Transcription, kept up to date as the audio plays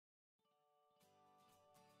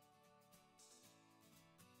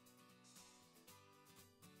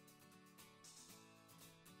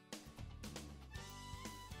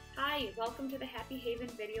Hi, welcome to the Happy Haven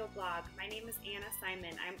video blog. My name is Anna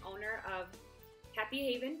Simon. I'm owner of Happy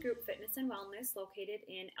Haven Group Fitness and Wellness located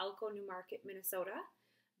in Elko, New Market, Minnesota,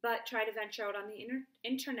 but try to venture out on the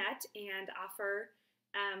internet and offer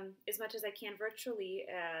as much as I can virtually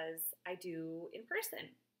as I do in person.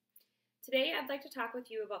 Today I'd like to talk with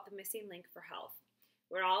you about the missing link for health.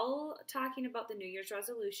 We're all talking about the New Year's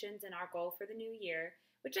resolutions and our goal for the new year,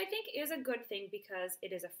 which I think is a good thing because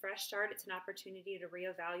it is a fresh start. It's an opportunity to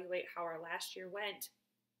reevaluate how our last year went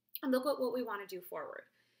and look at what we want to do forward.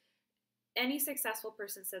 Any successful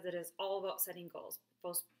person says it is all about setting goals,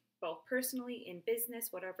 both personally, in business,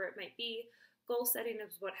 whatever it might be. Goal setting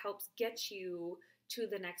is what helps get you to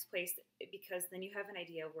the next place because then you have an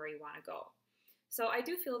idea of where you want to go. So I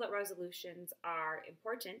do feel that resolutions are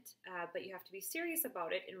important, but you have to be serious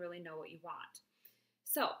about it and really know what you want.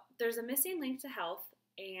 So there's a missing link to health,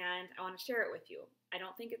 and I want to share it with you. I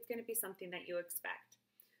don't think it's going to be something that you expect.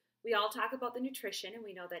 We all talk about the nutrition, and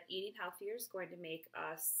we know that eating healthier is going to make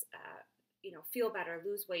us, feel better,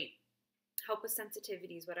 lose weight, help with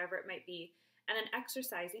sensitivities, whatever it might be. And then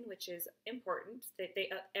exercising, which is important,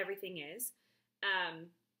 everything is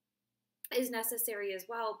necessary as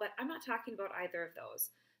well, but I'm not talking about either of those.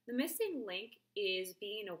 The missing link is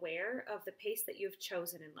being aware of the pace that you've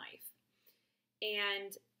chosen in life.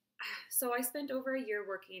 And so I spent over a year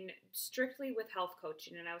working strictly with health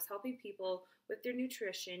coaching, and I was helping people with their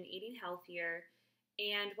nutrition, eating healthier.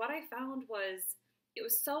 And what I found was it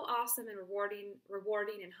was so awesome and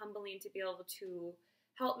rewarding and humbling to be able to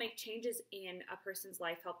help make changes in a person's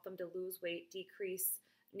life, help them to lose weight, decrease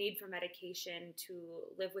need for medication, to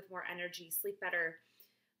live with more energy, sleep better.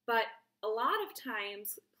 But a lot of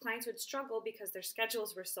times clients would struggle because their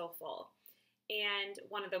schedules were so full. And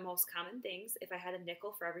one of the most common things, if I had a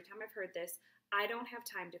nickel for every time I've heard this, I don't have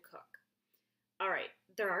time to cook. All right,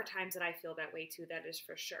 there are times that I feel that way too, that is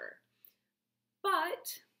for sure. But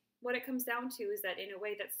what it comes down to is that in a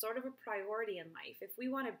way that's sort of a priority in life. If we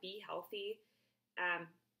want to be healthy,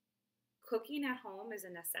 cooking at home is a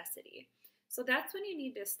necessity. So that's when you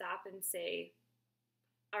need to stop and say,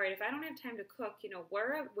 all right, if I don't have time to cook,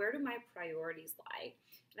 where do my priorities lie?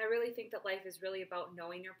 And I really think that life is really about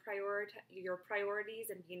knowing your priorities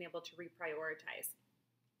and being able to reprioritize.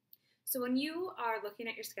 So when you are looking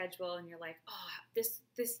at your schedule and you're like, this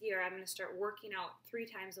year I'm going to start working out 3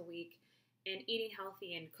 times a week and eating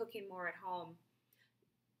healthy and cooking more at home,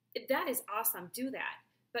 that is awesome. Do that.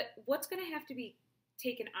 But what's going to have to be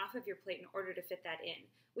taken off of your plate in order to fit that in?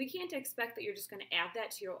 We can't expect that you're just going to add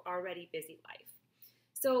that to your already busy life.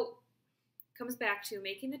 So it comes back to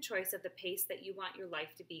making the choice of the pace that you want your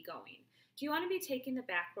life to be going. Do you want to be taking the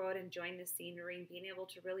back road, enjoying the scenery, and being able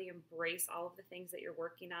to really embrace all of the things that you're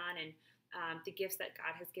working on and the gifts that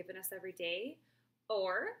God has given us every day?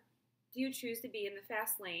 Or do you choose to be in the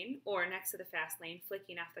fast lane or next to the fast lane,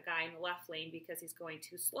 flicking off the guy in the left lane because he's going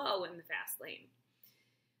too slow in the fast lane?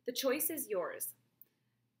 The choice is yours.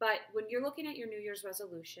 But when you're looking at your New Year's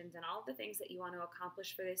resolutions and all of the things that you want to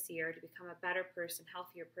accomplish for this year to become a better person,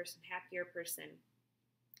 healthier person, happier person,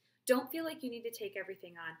 don't feel like you need to take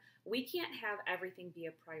everything on. We can't have everything be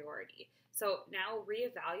a priority. So now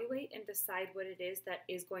reevaluate and decide what it is that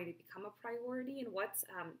is going to become a priority and what's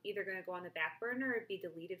either going to go on the back burner or be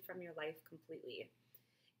deleted from your life completely.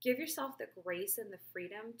 Give yourself the grace and the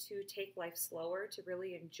freedom to take life slower, to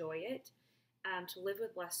really enjoy it. To live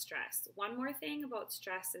with less stress. One more thing about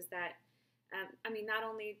stress is that, not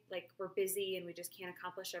only like we're busy and we just can't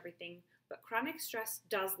accomplish everything, but chronic stress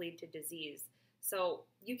does lead to disease. So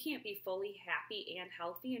you can't be fully happy and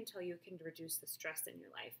healthy until you can reduce the stress in your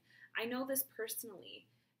life. I know this personally.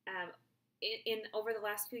 In over the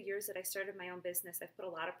last few years that I started my own business, I've put a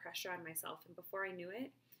lot of pressure on myself, and before I knew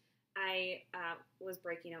it, I was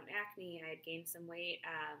breaking out in acne. I had gained some weight.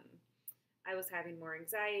 I was having more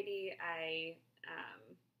anxiety. I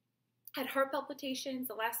had heart palpitations.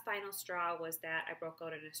 The last final straw was that I broke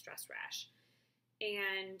out in a stress rash.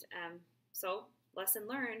 And so lesson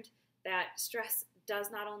learned that stress does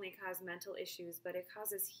not only cause mental issues, but it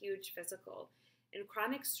causes huge physical and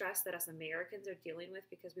chronic stress that us Americans are dealing with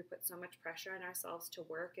because we put so much pressure on ourselves to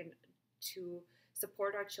work and to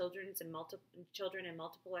support our children in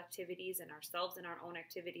multiple activities and ourselves in our own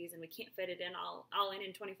activities, and we can't fit it in all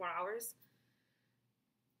in 24 hours.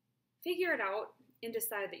 Figure it out and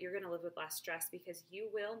decide that you're going to live with less stress because you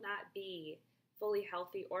will not be fully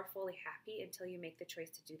healthy or fully happy until you make the choice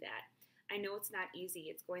to do that. I know it's not easy.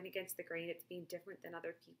 It's going against the grain. It's being different than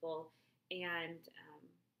other people. And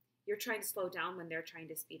you're trying to slow down when they're trying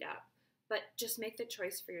to speed up. But just make the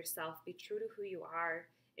choice for yourself. Be true to who you are.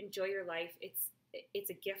 Enjoy your life. It's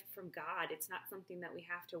a gift from God. It's not something that we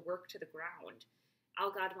have to work to the ground.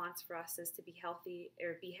 all God wants for us is to be healthy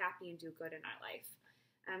or be happy and do good in our life.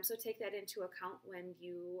 So take that into account when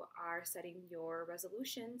you are setting your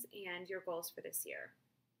resolutions and your goals for this year.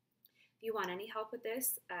 If you want any help with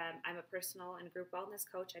this, I'm a personal and group wellness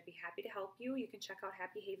coach. I'd be happy to help you. You can check out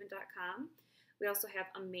happyhaven.com. We also have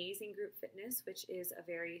Amazing Group Fitness, which is a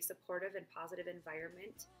very supportive and positive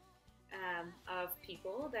environment of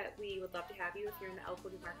people that we would love to have you if you're in the Elko,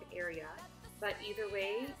 New Market area. But either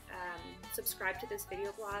way, subscribe to this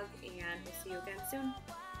video blog, and we'll see you again soon.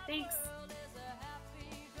 Thanks!